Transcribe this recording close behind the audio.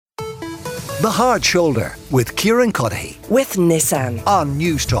The Hard Shoulder with Kieran with Nissan on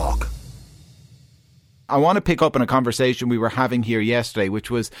News Talk. I want to pick up on a conversation we were having here yesterday,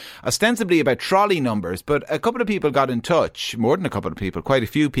 which was ostensibly about trolley numbers, but a couple of people got in touch, more than a couple of people, quite a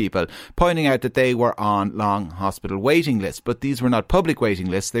few people, pointing out that they were on long hospital waiting lists. But these were not public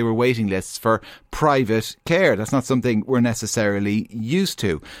waiting lists, they were waiting lists for private care. That's not something we're necessarily used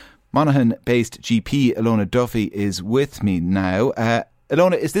to. Monaghan-based GP Illona Duffy is with me now.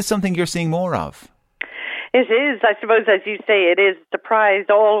 Illona, is this something you're seeing more of? It is, I suppose, as you say, it is surprised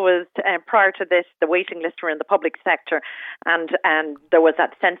always. Prior to this, the waiting lists were in the public sector, and there was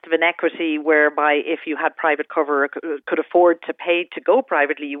that sense of inequity whereby if you had private cover or could afford to pay to go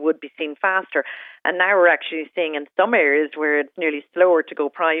privately, you would be seen faster. And now we're actually seeing in some areas where it's nearly slower to go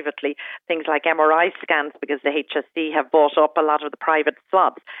privately, things like MRI scans, because the HSC have bought up a lot of the private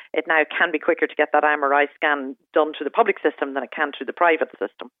slots. It now can be quicker to get that MRI scan done through the public system than it can through the private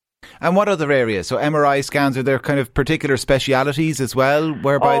system. And what other areas? So MRI scans, are there kind of particular specialities as well,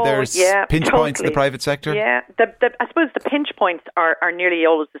 whereby there's pinch points in the private sector? Yeah, I suppose the pinch points are nearly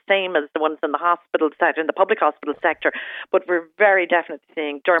always the same as the ones in the hospital sector, in the public hospital sector, but we're very definitely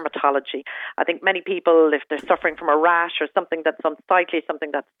seeing dermatology. I think many people, if they're suffering from a rash or something that's unsightly,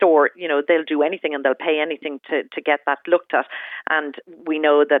 something that's sore, they'll do anything and they'll pay anything to get that looked at. And we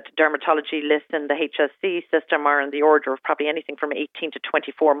know that dermatology lists in the HSC system are in the order of probably anything from 18 to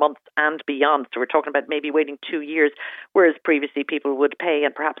 24 months and beyond. So we're talking about maybe waiting 2 years, whereas previously people would pay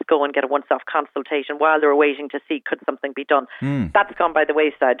and perhaps go and get a once-off consultation while they were waiting to see could something be done. That's gone by the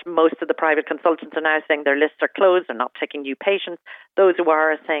wayside. Most of the private consultants are now saying their lists are closed, they're not taking new patients. Those who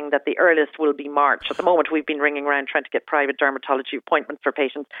are saying that the earliest will be March. At the moment, we've been ringing around trying to get private dermatology appointments for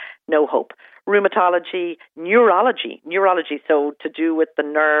patients. No hope. Rheumatology, neurology, so to do with the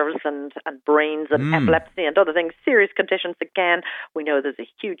nerves and brains and epilepsy and other things, serious conditions. Again, we know there's a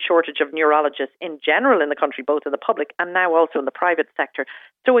huge shortage of neurologists in general in the country, both in the public and now also in the private sector.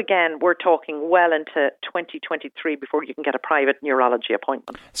 So again, we're talking well into 2023 before you can get a private neurology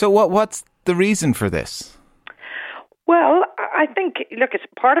appointment. So what's the reason for this? Well, I think, look,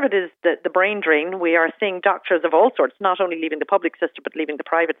 part of it is the brain drain. We are seeing doctors of all sorts, not only leaving the public system, but leaving the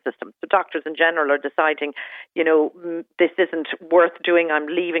private system. So doctors in general are deciding, this isn't worth doing, I'm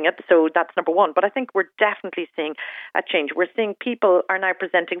leaving it. So that's number one. But I think we're definitely seeing a change. We're seeing people are now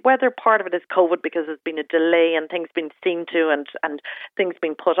presenting, whether part of it is COVID because there's been a delay and things being seen to and things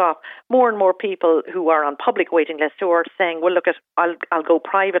being put off. More and more people who are on public waiting lists who are saying, well, look, I'll go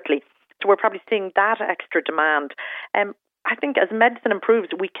privately. So we're probably seeing that extra demand. I think as medicine improves,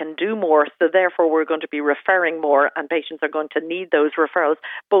 we can do more. So therefore, we're going to be referring more and patients are going to need those referrals,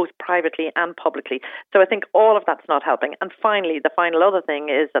 both privately and publicly. So I think all of that's not helping. And finally, the final other thing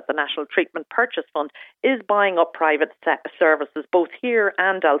is that the National Treatment Purchase Fund is buying up private services, both here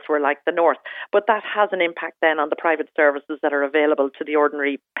and elsewhere, like the North. But that has an impact then on the private services that are available to the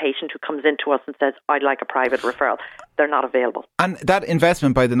ordinary patient who comes into us and says, I'd like a private referral. They're not available. And that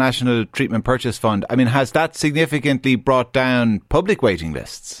investment by the National Treatment Purchase Fund, has that significantly brought down public waiting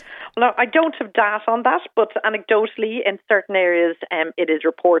lists? Well, I don't have data on that, but anecdotally, in certain areas, it is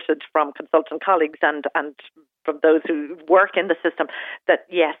reported from consultant colleagues and from those who work in the system that,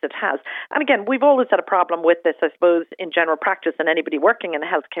 yes, it has. And again, we've always had a problem with this, I suppose, in general practice and anybody working in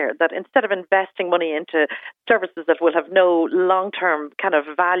healthcare, that instead of investing money into services that will have no long-term kind of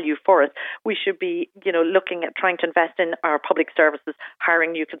value for us, we should be, looking at trying to invest in our public services,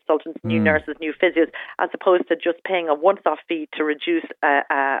 hiring new consultants, new nurses, new physios, as opposed to just paying a once-off fee to reduce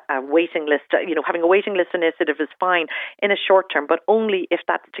a waiting list. Having a waiting list initiative is fine in a short term, but only if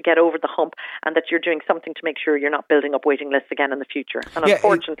that's to get over the hump and that you're doing something to make sure you're not building up waiting lists again in the future. And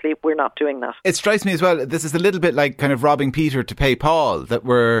unfortunately, we're not doing that. It strikes me as well, this is a little bit like kind of robbing Peter to pay Paul, that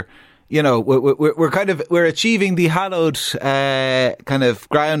we're achieving the hallowed kind of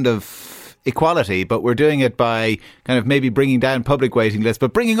ground of equality, but we're doing it by kind of maybe bringing down public waiting lists,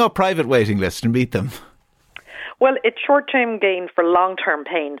 but bringing up private waiting lists to meet them. Well, it's short-term gain for long-term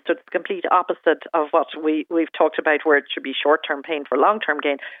pain. So it's the complete opposite of what we've talked about, where it should be short-term pain for long-term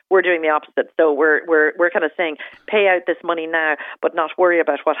gain. We're doing the opposite. So we're kind of saying, pay out this money now, but not worry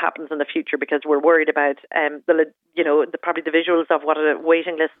about what happens in the future, because we're worried about probably the visuals of what a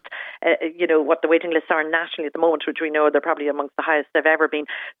waiting list, what the waiting lists are nationally at the moment, which we know they're probably amongst the highest they've ever been.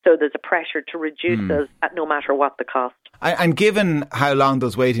 So there's a pressure to reduce those at no matter what the cost. And given how long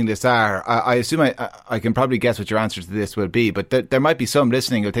those waiting lists are, I assume I can probably guess what your answer to this will be, but there might be some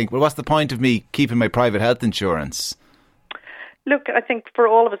listening who think, well, what's the point of me keeping my private health insurance? Look, I think for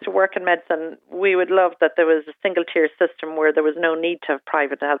all of us who work in medicine, we would love that there was a single tier system where there was no need to have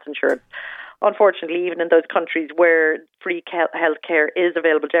private health insurance. unfortunately, even in those countries where free healthcare is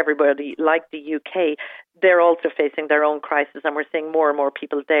available to everybody, like the UK, they're also facing their own crisis, and we're seeing more and more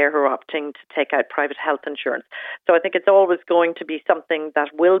people there who are opting to take out private health insurance. So I think it's always going to be something that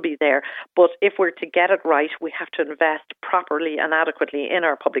will be there. But if we're to get it right, we have to invest properly and adequately in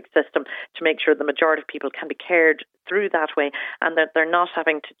our public system to make sure the majority of people can be cared through that way, and that they're not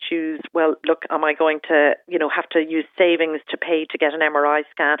having to choose, well, look, am I going to, have to use savings to pay to get an MRI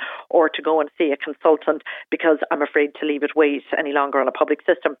scan or to go and see a consultant because I'm afraid to leave it wait any longer on a public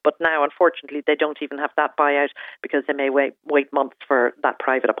system. But now, unfortunately, they don't even have that buyout because they may wait months for that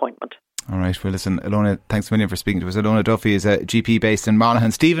private appointment. All right. Well, listen, Illona, thanks a million for speaking to us. Illona Duffy is a GP based in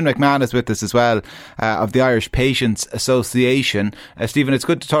Monaghan. Stephen McMahon is with us as well, of the Irish Patients Association. Stephen, it's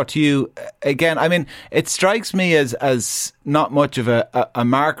good to talk to you again. I mean, it strikes me as not much of a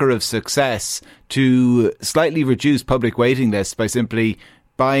marker of success to slightly reduce public waiting lists by simply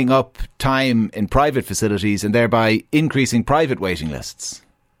buying up time in private facilities and thereby increasing private waiting lists.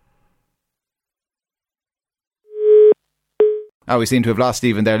 Oh, we seem to have lost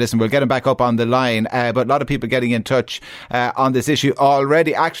Stephen there. Listen, we'll get him back up on the line. But a lot of people getting in touch on this issue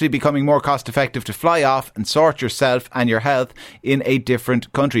already. Actually becoming more cost effective to fly off and sort yourself and your health in a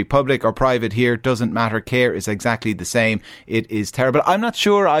different country. Public or private here, doesn't matter. Care is exactly the same. It is terrible. I'm not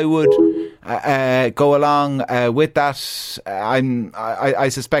sure I would go along with that. I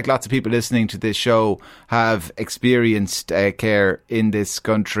suspect lots of people listening to this show have experienced care in this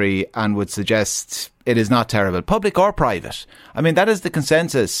country and would suggest it is not terrible, public or private. I mean, that is the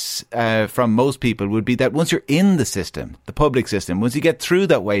consensus from most people, would be that once you're in the system, the public system, once you get through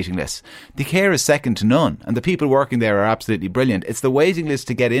that waiting list, the care is second to none. And the people working there are absolutely brilliant. It's the waiting list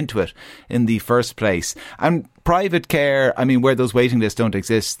to get into it in the first place. And private care, I mean, where those waiting lists don't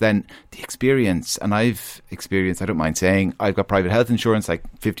exist, then the experience, and I've experienced, I don't mind saying, I've got private health insurance, like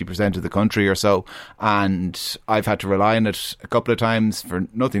 50% of the country or so, and I've had to rely on it a couple of times for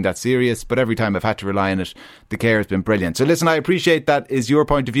nothing that serious, but every time I've had to rely on it, the care has been brilliant. So listen, I appreciate that is your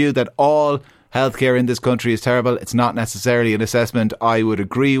point of view, that all healthcare in this country is terrible. It's not necessarily an assessment I would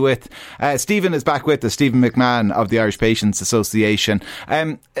agree with. Stephen is back with us, Stephen McMahon of the Irish Patients Association.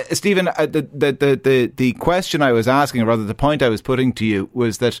 Stephen, the question I was asking, or rather the point I was putting to you,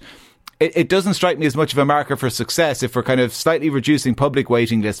 was that it doesn't strike me as much of a marker for success if we're kind of slightly reducing public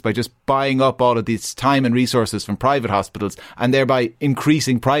waiting lists by just buying up all of these time and resources from private hospitals and thereby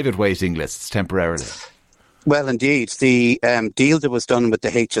increasing private waiting lists temporarily. Well, indeed, the deal that was done with the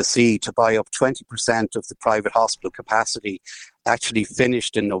HSE to buy up 20% of the private hospital capacity actually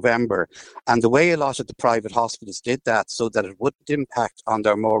finished in November. And the way a lot of the private hospitals did that so that it wouldn't impact on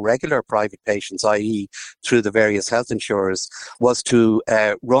their more regular private patients, i.e. through the various health insurers, was to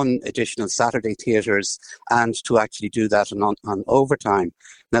run additional Saturday theatres and to actually do that on overtime.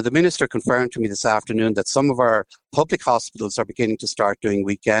 Now, the Minister confirmed to me this afternoon that some of our public hospitals are beginning to start doing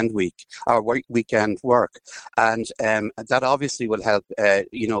weekend work. And that obviously will help,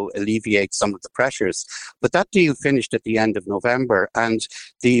 alleviate some of the pressures. But that deal finished at the end of November, and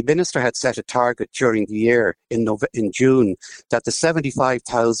the Minister had set a target during the year in June that the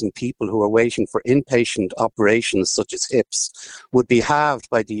 75,000 people who are waiting for inpatient operations such as hips would be halved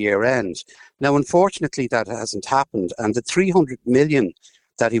by the year end. Now, unfortunately, that hasn't happened, and the 300 million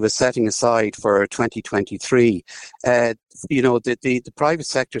that he was setting aside for 2023, the private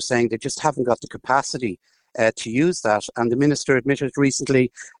sector saying they just haven't got the capacity to use that. And the Minister admitted recently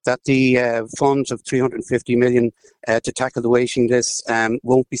that the fund of 350 million to tackle the waiting list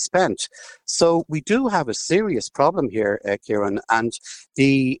won't be spent. So we do have a serious problem here, Kieran. And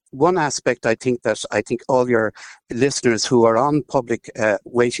the one aspect I think all your listeners who are on public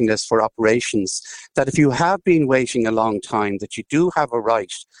waiting lists for operations, that if you have been waiting a long time, that you do have a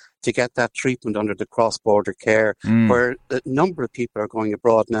right to get that treatment under the cross-border care, where a number of people are going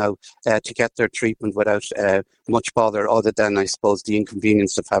abroad now to get their treatment without much bother, other than, I suppose, the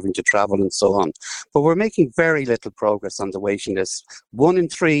inconvenience of having to travel and so on. But we're making very little progress on the waiting list. 1 in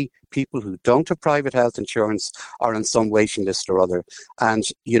 3 people who don't have private health insurance are on some waiting list or other. And,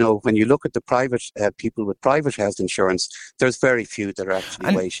 when you look at the private people with private health insurance, there's very few that are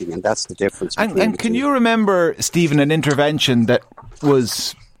actually waiting, and that's the difference. And can you remember, Stephen, an intervention that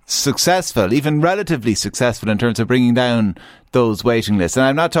was successful, even relatively successful, in terms of bringing down those waiting lists? And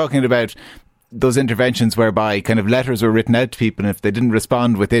I'm not talking about those interventions whereby kind of letters were written out to people, and if they didn't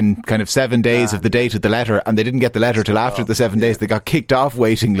respond within kind of 7 days of the date of the letter, and they didn't get the letter till after the 7 days, they got kicked off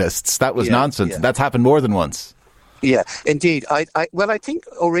waiting lists. That was nonsense. That's happened more than once. Yeah, indeed. I think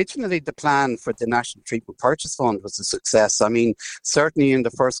originally the plan for the National Treatment Purchase Fund was a success. I mean, certainly in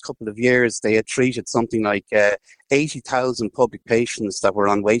the first couple of years, they had treated something like 80,000 public patients that were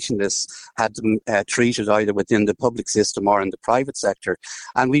on waiting lists had them treated either within the public system or in the private sector.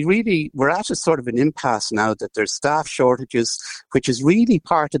 And we're at a sort of an impasse now that there's staff shortages, which is really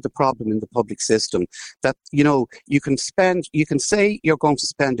part of the problem in the public system. That, you can say you're going to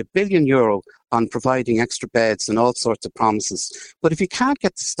spend €1 billion on providing extra beds and all sorts of promises. But if you can't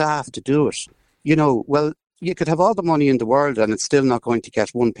get the staff to do it, you could have all the money in the world and it's still not going to get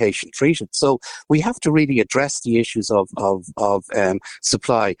one patient treated. So we have to really address the issues of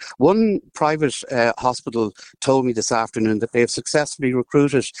supply. One private hospital told me this afternoon that they have successfully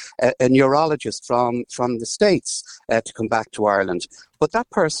recruited a neurologist from the States to come back to Ireland. But that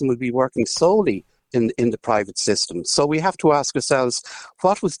person will be working solely in the private system. So we have to ask ourselves,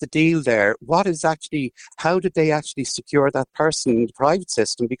 what was the deal there? How did they actually secure that person in the private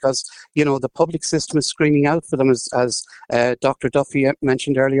system? Because, the public system is screaming out for them, as Dr. Duffy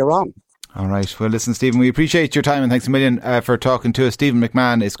mentioned earlier on. All right. Well, listen, Stephen, we appreciate your time and thanks a million for talking to us. Stephen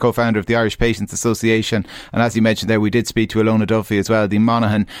McMahon is co-founder of the Irish Patients Association. And as you mentioned there, we did speak to Illona Duffy as well, the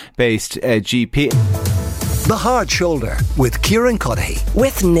Monaghan-based GP. The Hard Shoulder with Kieran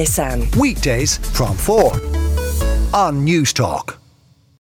with Nissan. Weekdays from 4 on News Talk.